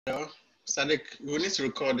Hello, Sadiq, we need to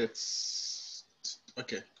record it.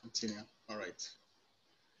 Okay, continue. All right.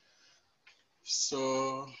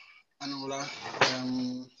 So, Anula,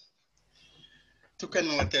 took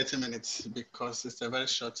another 30 minutes because it's a very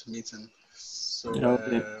short meeting. So,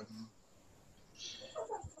 Okay.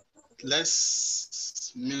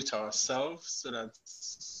 Let's mute ourselves so that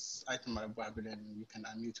item then you can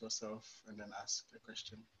unmute yourself and then ask the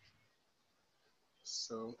question.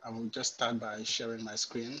 So I will just start by sharing my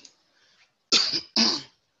screen.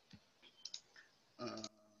 My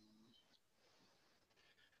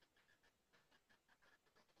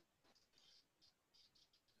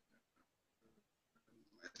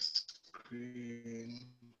screen.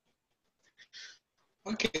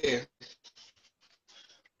 Okay.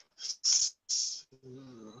 So,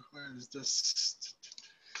 where is this?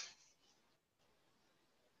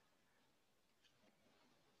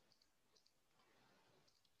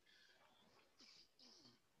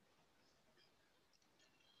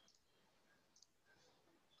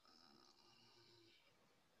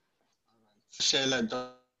 Share a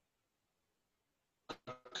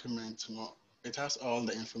document. It has all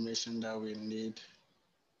the information that we need.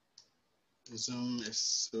 Zoom is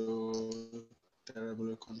so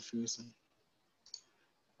terribly confusing.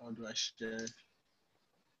 How do I share?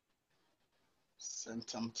 Send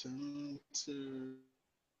something to.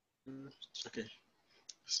 Okay.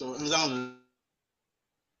 So in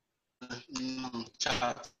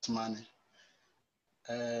chat money,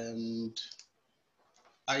 and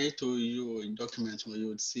I to you document where you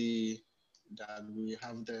would see that we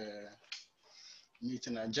have the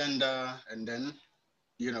meeting agenda and then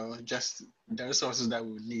just the resources that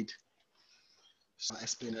we need. So I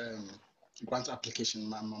explain grant application,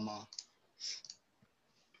 mama.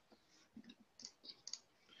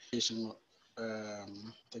 I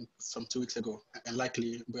think some 2 weeks ago, and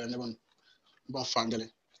likely we are never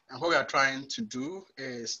finally. And what we are trying to do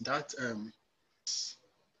is that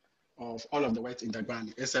of all of the work in the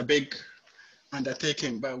ground. It's a big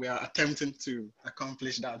undertaking, but we are attempting to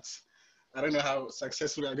accomplish that. I don't know how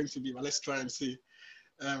successful we are going to be, but let's try and see.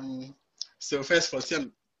 So first, for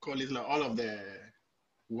call it all of the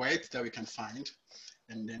work that we can find,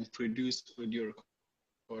 and then produce audio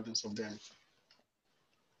recordings of them.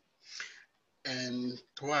 And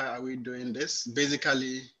why are we doing this?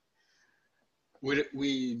 Basically,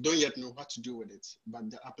 we don't yet know what to do with it, but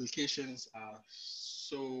the applications are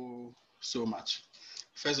so much.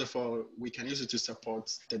 First of all, we can use it to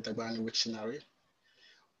support the Dagbani Wiktionary.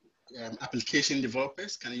 Application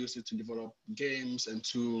developers can use it to develop games and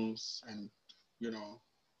tools and,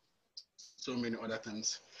 so many other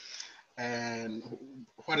things. And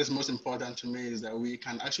what is most important to me is that we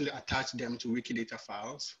can actually attach them to Wikidata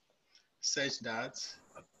files such that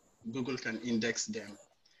Google can index them.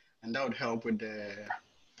 And that would help with the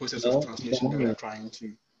process of translation that we are trying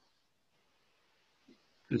to.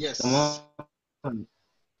 Yes.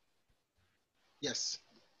 Yes.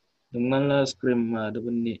 Dengan screen ada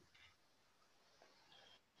bunyi.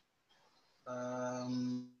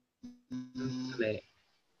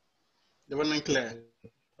 The one clear.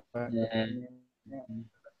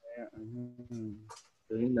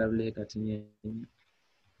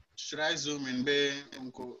 Should I zoom in?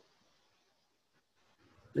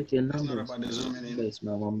 It's not about the zooming in.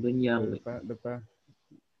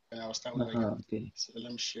 I'll start with again. Okay. So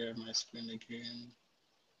let me share my screen again.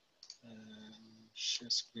 Share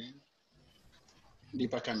screen.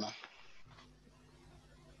 Deepakana.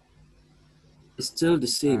 It's still the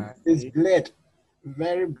same. It's blurred.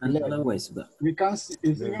 Very blurred. We can't see.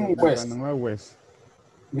 It's even worse.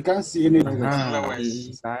 We can't see anything.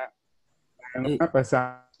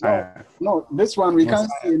 No, this one we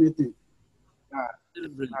can't see anything.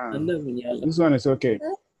 This one is okay.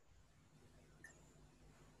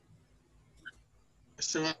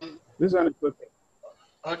 This one is okay.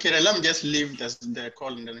 Okay, then let me just leave the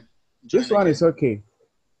call and then. This one is okay.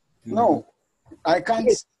 No, I can't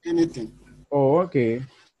see anything. Oh, okay.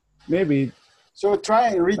 Maybe. So try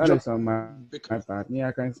and read. That is on my part. Yeah,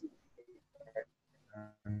 I can see.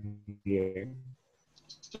 Yeah.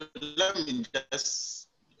 So let me just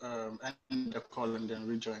end the call and then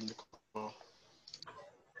rejoin the call.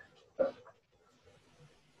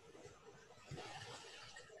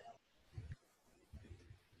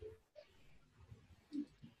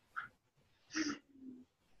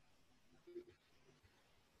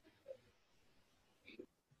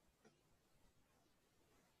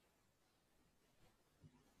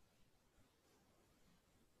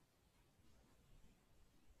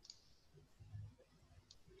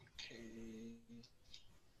 Okay.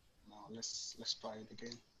 Now let's try it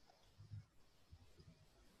again.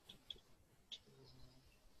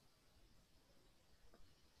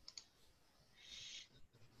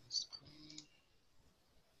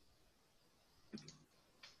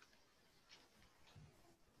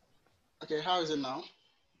 Okay, how is it now?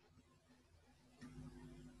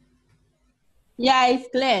 Yeah, it's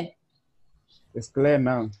clear. It's clear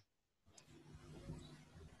now.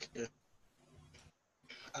 Okay.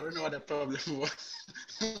 I don't know what the problem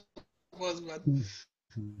was, but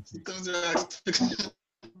sometimes you have to fix it.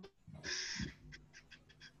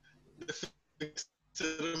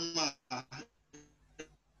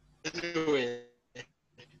 Anyway,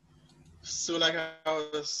 so like I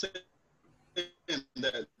was saying,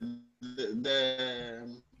 that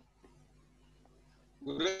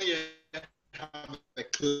we don't yet have a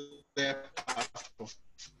clear path of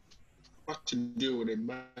what to do with it,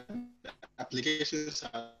 but the applications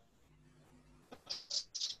are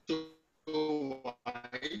so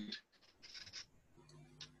wide,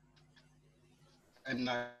 and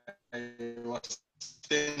I was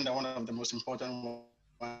saying that one of the most important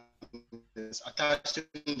ones is attaching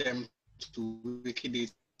them to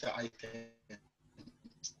Wikidata items.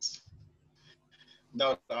 That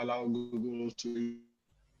would allow Google to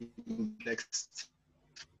index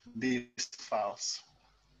these files.